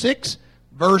chapter 6,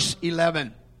 verse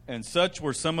 11. And such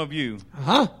were some of you,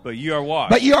 Uh-huh. but ye are washed.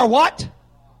 But you are what?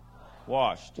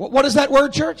 Washed. What is that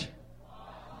word, church?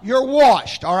 You're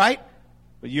washed, all right?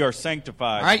 But ye are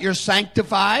sanctified. All right, you're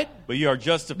sanctified. But ye are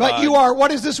justified. But you are,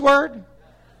 what is this word?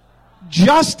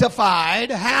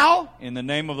 Justified. How? In the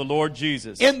name of the Lord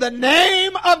Jesus. In the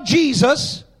name of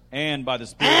Jesus. And by the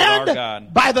Spirit of our God.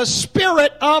 And by the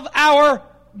Spirit of our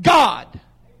God.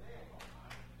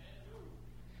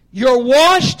 You're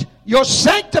washed, you're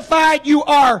sanctified, you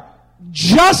are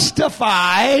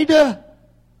justified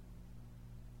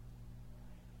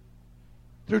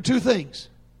through two things.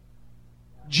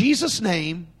 Jesus'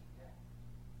 name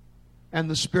and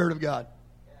the Spirit of God.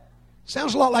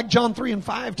 Sounds a lot like John 3 and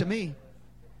 5 to me.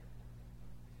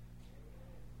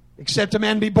 Except a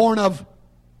man be born of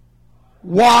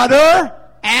water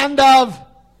and of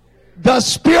the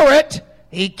Spirit,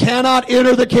 he cannot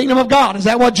enter the kingdom of God. Is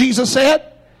that what Jesus said?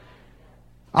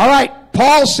 All right.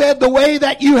 Paul said the way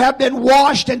that you have been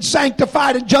washed and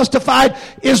sanctified and justified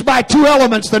is by two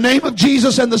elements, the name of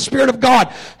Jesus and the Spirit of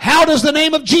God. How does the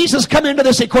name of Jesus come into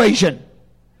this equation?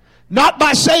 Not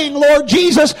by saying Lord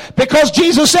Jesus, because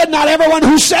Jesus said not everyone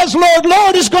who says Lord,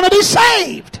 Lord is going to be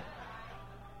saved.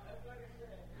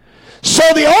 So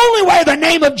the only way the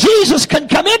name of Jesus can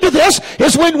come into this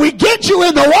is when we get you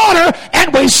in the water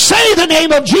and we say the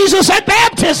name of Jesus at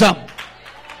baptism.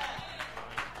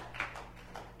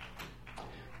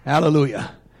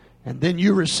 Hallelujah. And then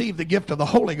you receive the gift of the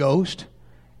Holy Ghost.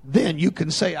 Then you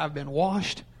can say, I've been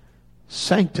washed,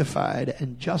 sanctified,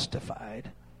 and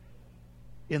justified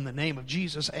in the name of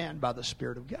Jesus and by the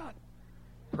Spirit of God.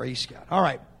 Praise God. All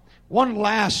right. One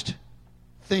last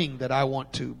thing that I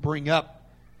want to bring up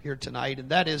here tonight, and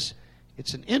that is,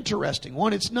 it's an interesting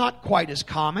one. It's not quite as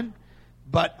common,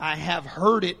 but I have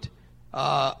heard it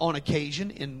on occasion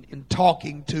in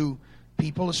talking to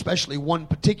people, especially one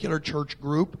particular church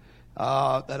group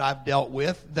that I've dealt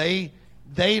with. They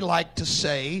like to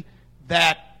say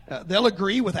that they'll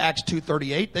agree with Acts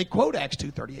 2:38. They quote Acts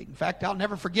 2:38. In fact, I'll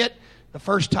never forget the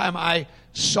first time I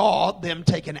saw them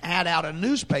take an ad out in a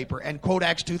newspaper and quote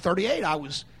Acts 2:38. I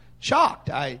was shocked.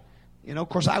 Of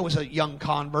course, I was a young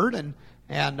convert, and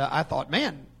I thought,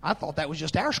 man, I thought that was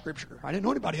just our scripture. I didn't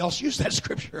know anybody else used that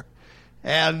scripture.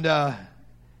 And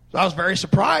so I was very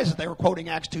surprised that they were quoting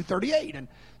Acts 2:38.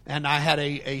 And I had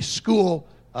a school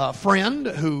friend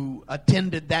who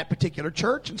attended that particular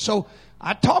church. And so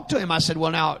I talked to him. I said,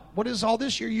 well, now, what is all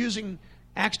this? You're using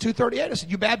Acts 2:38. I said,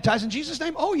 you baptize in Jesus'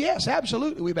 name? Oh, yes,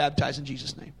 absolutely, we baptize in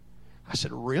Jesus' name. I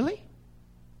said, really?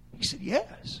 He said,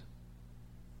 yes.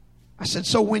 I said,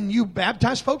 so when you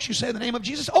baptize folks, you say the name of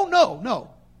Jesus? Oh, no.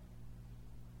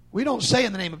 We don't say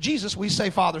in the name of Jesus. We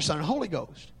say Father, Son, and Holy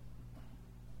Ghost.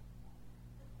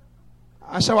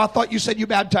 I said, well, I thought you said you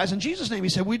baptize in Jesus' name. He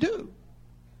said, we do.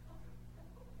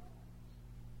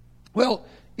 Well,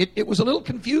 it was a little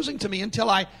confusing to me until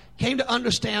I came to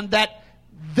understand that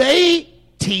they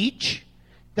teach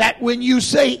that when you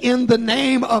say in the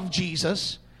name of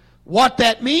Jesus, what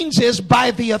that means is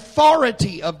by the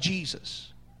authority of Jesus.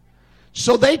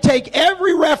 So they take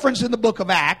every reference in the book of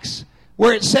Acts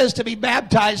where it says to be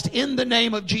baptized in the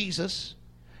name of Jesus,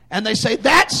 and they say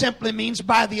that simply means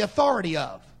by the authority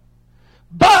of.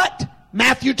 But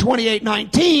Matthew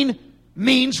 28:19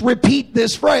 means repeat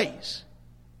this phrase.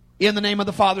 In the name of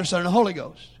the Father, Son, and the Holy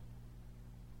Ghost.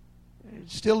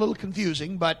 It's still a little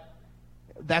confusing, but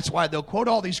that's why they'll quote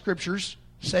all these scriptures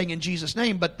saying in Jesus'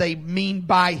 name, but they mean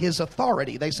by His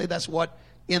authority. They say that's what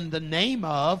in the name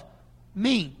of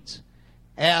means.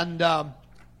 And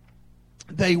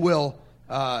they will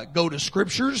go to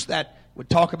scriptures that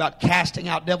would talk about casting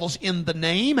out devils in the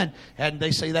name, and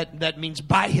they say that means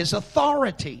by His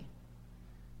authority.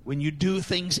 When you do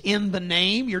things in the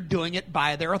name, you're doing it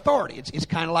by their authority. It's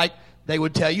kind of like they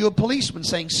would tell you a policeman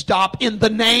saying, stop in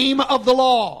the name of the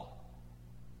law.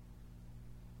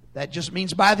 That just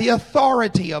means by the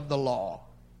authority of the law.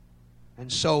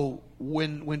 And so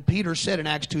when Peter said in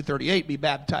Acts 2:38, be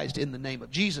baptized in the name of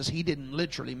Jesus, he didn't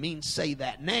literally mean say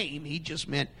that name. He just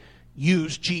meant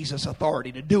use Jesus'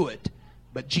 authority to do it.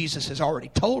 But Jesus has already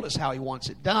told us how he wants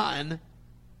it done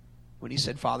when he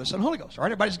said Father, Son, Holy Ghost. All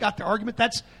right, everybody's got their argument?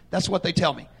 That's what they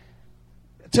tell me.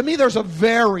 To me, there's a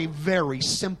very, very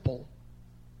simple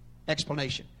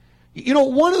explanation. You know,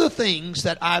 one of the things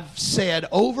that I've said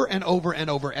over and over and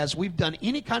over as we've done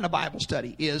any kind of Bible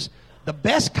study is the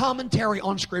best commentary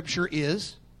on Scripture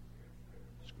is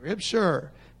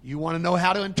Scripture. You want to know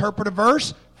how to interpret a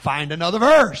verse? Find another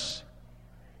verse.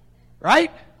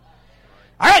 Right?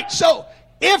 All right, so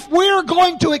if we're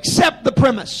going to accept the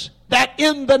premise that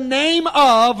in the name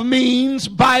of means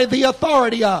by the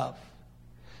authority of,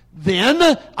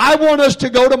 then I want us to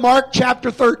go to Mark chapter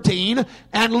 13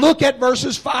 and look at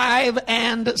verses 5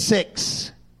 and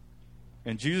 6.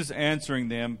 And Jesus answering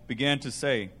them began to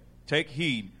say, Take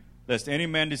heed, lest any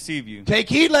man deceive you. Take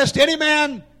heed lest any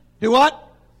man do what?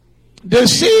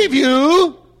 Deceive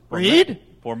you. Read.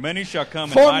 For many shall come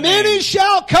in For my many name.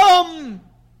 shall come.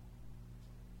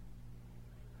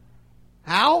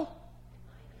 How?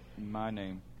 In my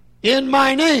name. In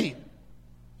my name.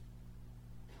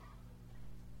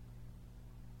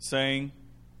 Saying,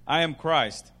 I am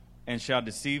Christ, and shall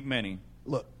deceive many.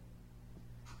 Look,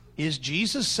 is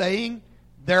Jesus saying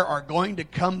there are going to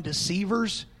come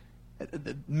deceivers?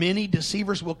 Many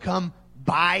deceivers will come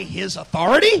by his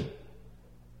authority?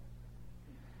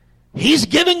 He's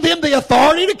giving them the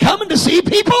authority to come and deceive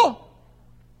people?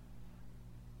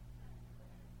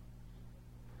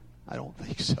 I don't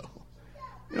think so.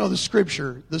 You know, the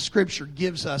Scripture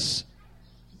gives us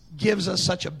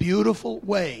such a beautiful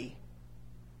way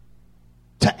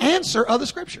to answer other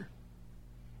Scripture.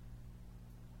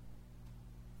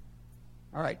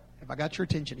 All right, have I got your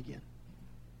attention again?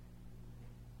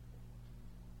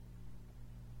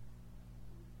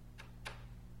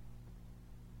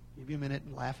 Give you a minute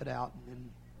and laugh it out, and then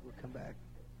we'll come back.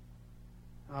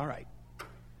 All right.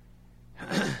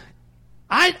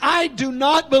 I do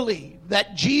not believe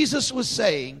that Jesus was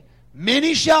saying,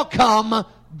 many shall come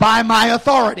by my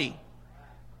authority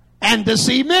and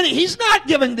deceive many. He's not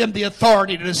giving them the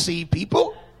authority to deceive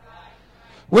people.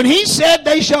 When he said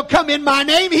they shall come in my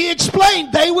name, he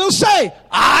explained they will say,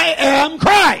 I am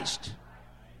Christ.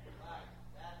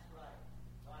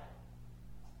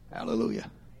 Hallelujah.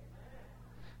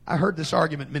 I heard this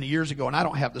argument many years ago, and I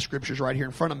don't have the scriptures right here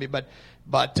in front of me, but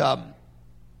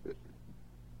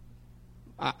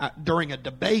during a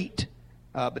debate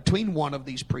between one of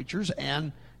these preachers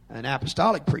and an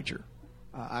apostolic preacher,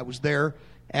 I was there,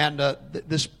 and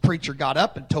this preacher got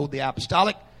up and told the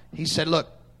apostolic, he said, look,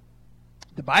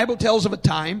 the Bible tells of a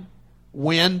time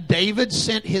when David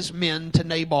sent his men to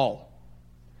Nabal,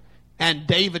 and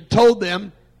David told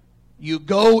them, you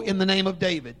go in the name of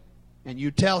David, and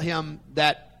you tell him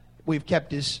that we've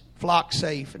kept his flock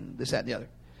safe and this, that, and the other.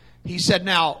 He said,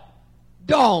 now,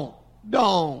 don't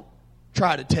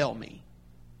try to tell me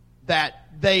that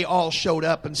they all showed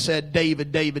up and said,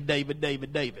 David, David, David,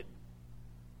 David, David.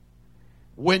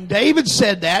 When David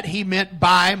said that, he meant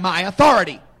by my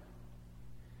authority.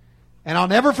 And I'll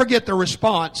never forget the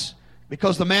response,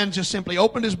 because the man just simply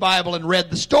opened his Bible and read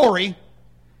the story,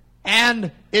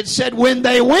 and it said, when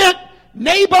they went,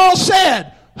 Nabal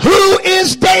said, who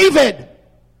is David?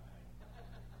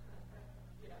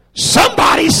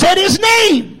 Somebody said his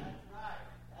name.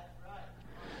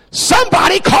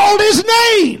 Somebody called his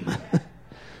name.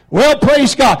 Well,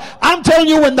 praise God. I'm telling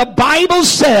you, when the Bible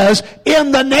says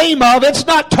in the name of, it's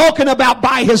not talking about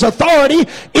by his authority.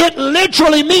 It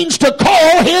literally means to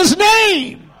call his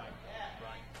name.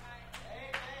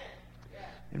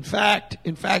 In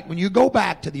fact, when you go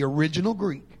back to the original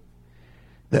Greek,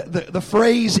 the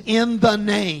phrase in the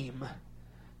name,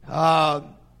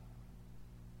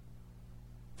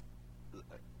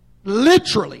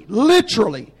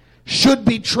 literally should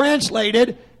be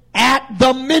translated at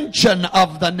the mention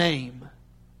of the name.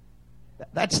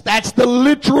 That's the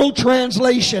literal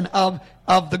translation of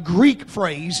the Greek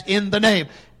phrase in the name.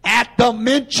 At the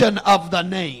mention of the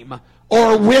name,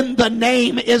 or when the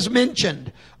name is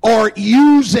mentioned, or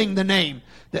using the name.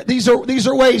 These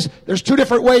are ways. There's two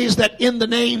different ways that in the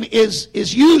name is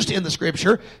used in the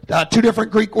Scripture. Two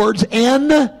different Greek words: en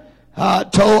to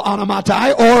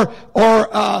onomatai,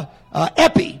 or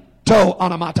epi to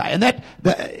onomatai. And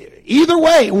either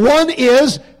way, one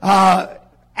is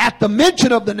at the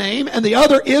mention of the name, and the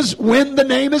other is when the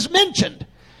name is mentioned.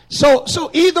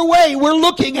 So either way, we're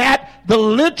looking at the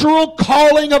literal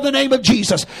calling of the name of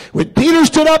Jesus. When Peter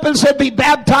stood up and said, be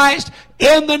baptized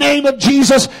in the name of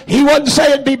Jesus, he wasn't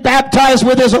saying be baptized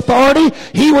with his authority.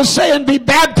 He was saying be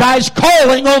baptized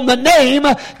calling on the name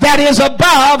that is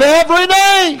above every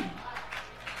name.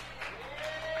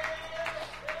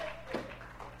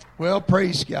 Well,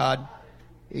 praise God.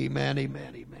 Amen,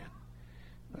 amen, amen.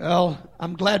 Well,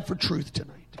 I'm glad for truth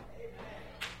tonight.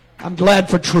 I'm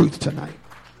glad for truth tonight.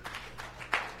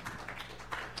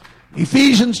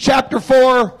 Ephesians chapter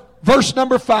 4, verse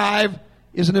number 5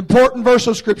 is an important verse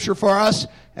of Scripture for us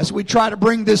as we try to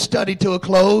bring this study to a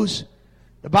close.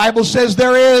 The Bible says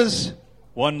there is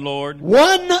one Lord,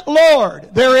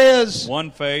 there is one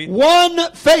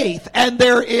faith, and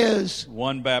there is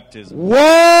one baptism.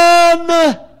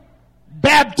 One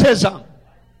baptism.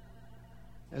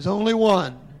 There's only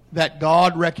one that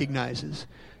God recognizes.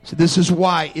 So this is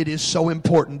why it is so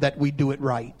important that we do it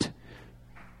right.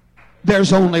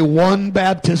 There's only one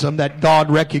baptism that God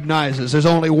recognizes. There's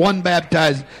only one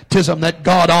baptism that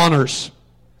God honors.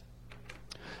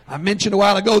 I mentioned a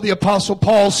while ago the Apostle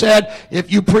Paul said,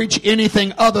 if you preach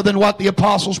anything other than what the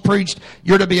apostles preached,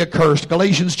 you're to be accursed.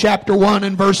 Galatians chapter 1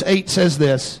 and verse 8 says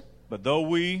this. But though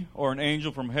we or an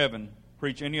angel from heaven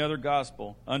preach any other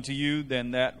gospel unto you than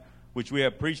that which we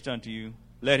have preached unto you,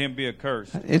 let him be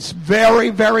accursed. It's very,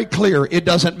 very clear. It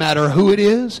doesn't matter who it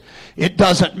is. It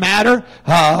doesn't matter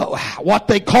what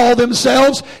they call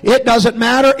themselves. It doesn't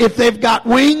matter if they've got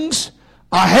wings,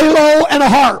 a halo, and a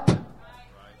harp.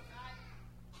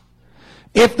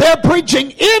 If they're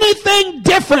preaching anything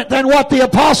different than what the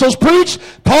apostles preached,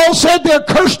 Paul said they're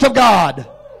cursed of God.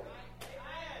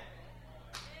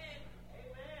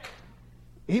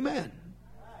 Amen.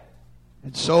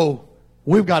 And so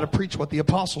we've got to preach what the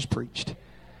apostles preached.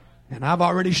 And I've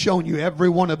already shown you every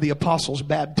one of the apostles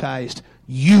baptized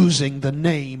using the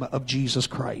name of Jesus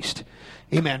Christ.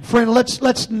 Amen. Friend,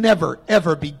 let's never,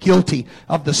 ever be guilty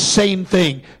of the same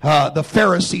thing the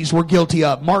Pharisees were guilty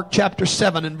of. Mark chapter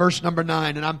 7 and verse number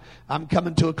 9. And I'm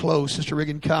coming to a close. Sister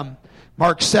Riggin, come.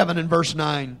 Mark 7 and verse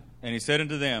 9. And he said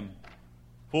unto them,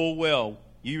 full well,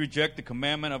 ye reject the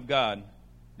commandment of God,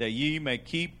 that ye may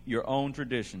keep your own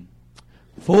tradition.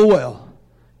 Full well,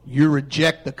 you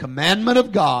reject the commandment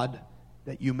of God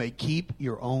that you may keep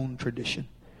your own tradition.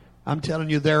 I'm telling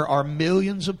you, there are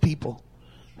millions of people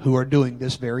who are doing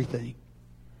this very thing.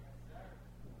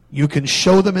 You can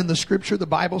show them in the Scripture, the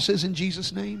Bible says in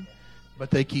Jesus' name,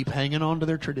 but they keep hanging on to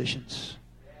their traditions.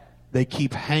 They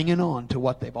keep hanging on to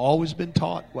what they've always been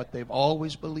taught, what they've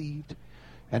always believed.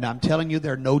 And I'm telling you,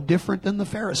 they're no different than the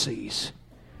Pharisees.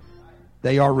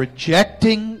 They are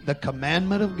rejecting the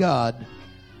commandment of God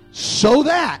so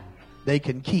that they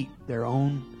can keep their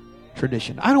own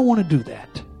tradition. I don't want to do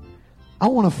that. I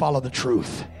want to follow the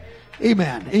truth.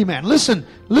 Amen. Amen. Listen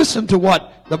to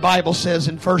what the Bible says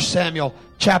in 1 Samuel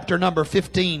chapter number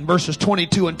 15, verses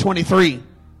 22 and 23.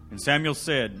 And Samuel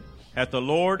said, hath the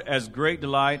Lord as great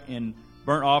delight in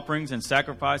burnt offerings and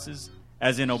sacrifices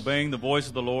as in obeying the voice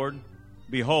of the Lord?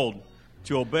 Behold,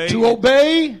 to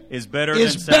obey is better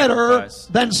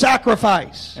than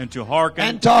sacrifice. And to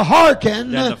hearken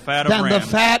than the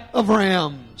fat of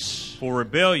rams. For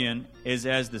rebellion is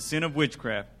as the sin of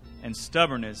witchcraft, and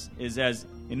stubbornness is as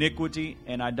iniquity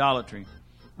and idolatry.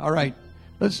 All right,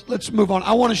 let's move on.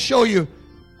 I want to show you.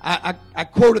 I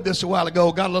quoted this a while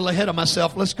ago, got a little ahead of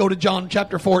myself. Let's go to John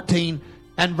chapter 14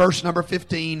 and verse number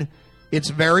 15.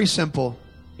 It's very simple.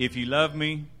 If you love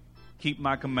me, keep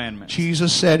my commandments.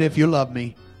 Jesus said, if you love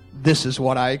me, this is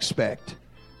what I expect.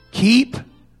 Keep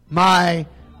my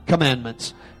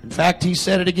commandments. In fact, he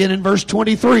said it again in verse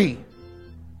 23.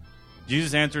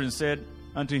 Jesus answered and said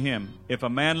unto him, if a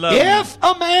man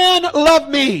love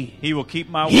me, he will keep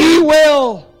my words. He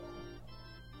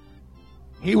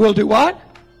will do what?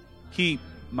 Keep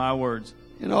my words.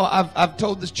 You know, I've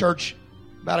told this church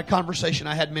about a conversation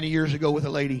I had many years ago with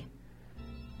a lady.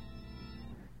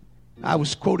 I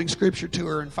was quoting scripture to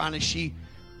her, and finally she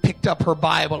picked up her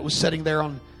Bible. It was sitting there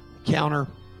on the counter,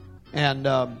 and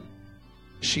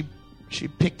she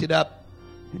picked it up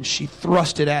and she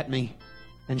thrust it at me,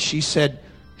 and she said,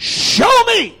 show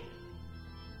me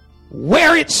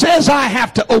where it says I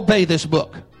have to obey this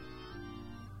book.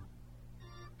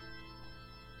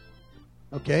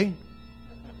 Okay,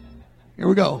 here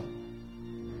we go.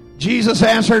 Jesus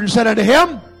answered and said unto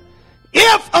him,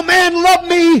 if a man love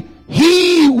me,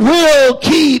 he will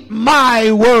keep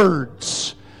my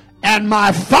words, and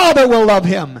my Father will love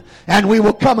him, and we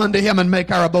will come unto him and make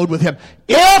our abode with him.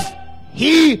 If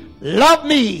he love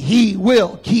me, he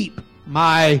will keep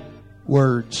my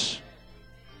words.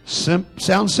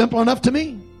 Sounds simple enough to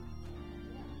me.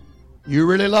 You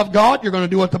really love God, you're going to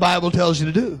do what the Bible tells you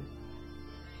to do.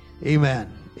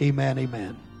 Amen. Amen.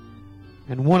 Amen.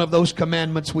 And one of those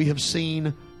commandments we have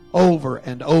seen over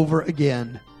and over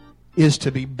again is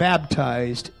to be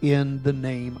baptized in the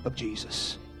name of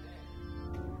Jesus.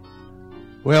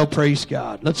 Well, praise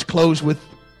God. Let's close with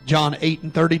John 8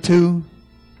 and 32.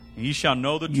 Ye shall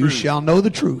know the truth. You shall know the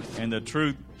truth. And the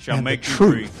truth shall And make the you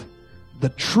truth, free. the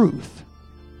truth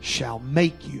shall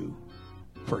make you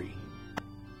free.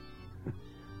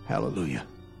 Hallelujah.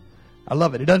 I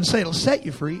love it. It doesn't say it'll set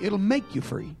you free. It'll make you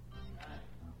free.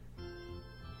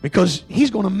 Because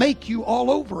He's going to make you all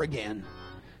over again.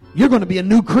 You're going to be a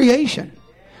new creation.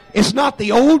 It's not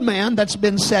the old man that's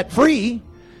been set free.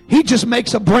 He just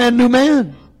makes a brand new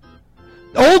man.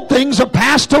 Old things are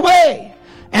passed away,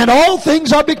 and all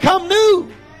things are become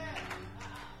new.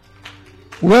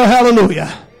 Well,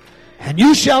 hallelujah. And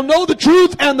you shall know the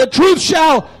truth, and the truth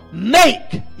shall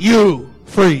make you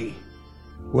free.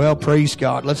 Well, praise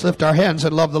God. Let's lift our hands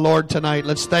and love the Lord tonight.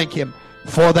 Let's thank Him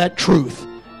for that truth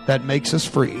that makes us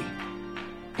free.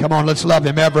 Come on, let's love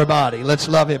Him, everybody. Let's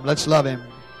love Him. Let's love Him.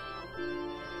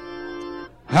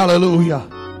 Hallelujah.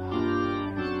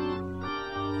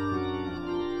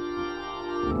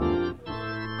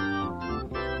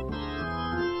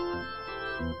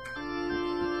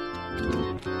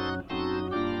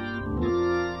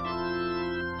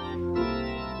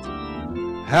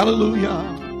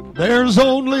 Hallelujah. There's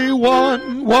only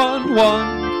one way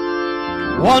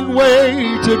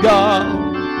to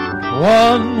God.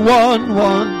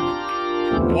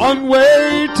 One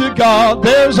way to God.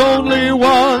 There's only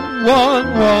one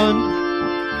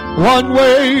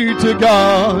way to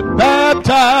God.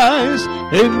 Baptized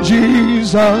in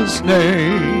Jesus'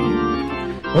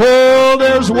 name. Oh,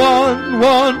 there's one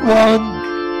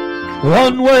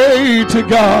way to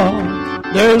God.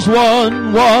 There's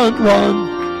one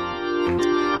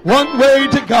way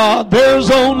to God. There's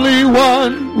only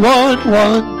one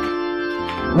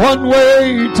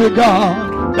way to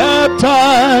God.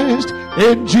 Baptized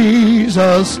in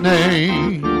Jesus'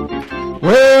 name.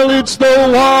 Well, it's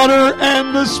the water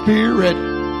and the Spirit.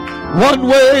 One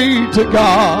way to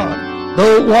God.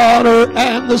 The water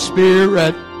and the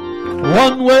Spirit.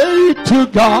 One way to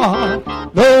God.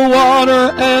 The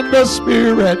water and the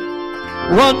Spirit.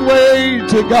 One way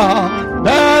to God.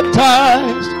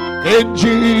 Baptized in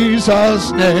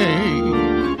Jesus'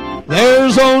 name.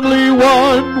 There's only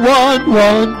one way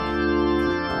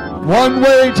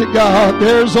to God.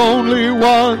 There's only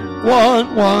one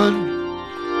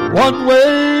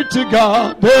way to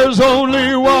God. There's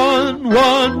only one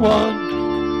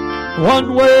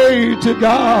way to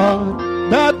God.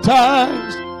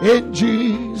 Baptized in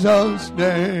Jesus'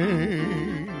 name.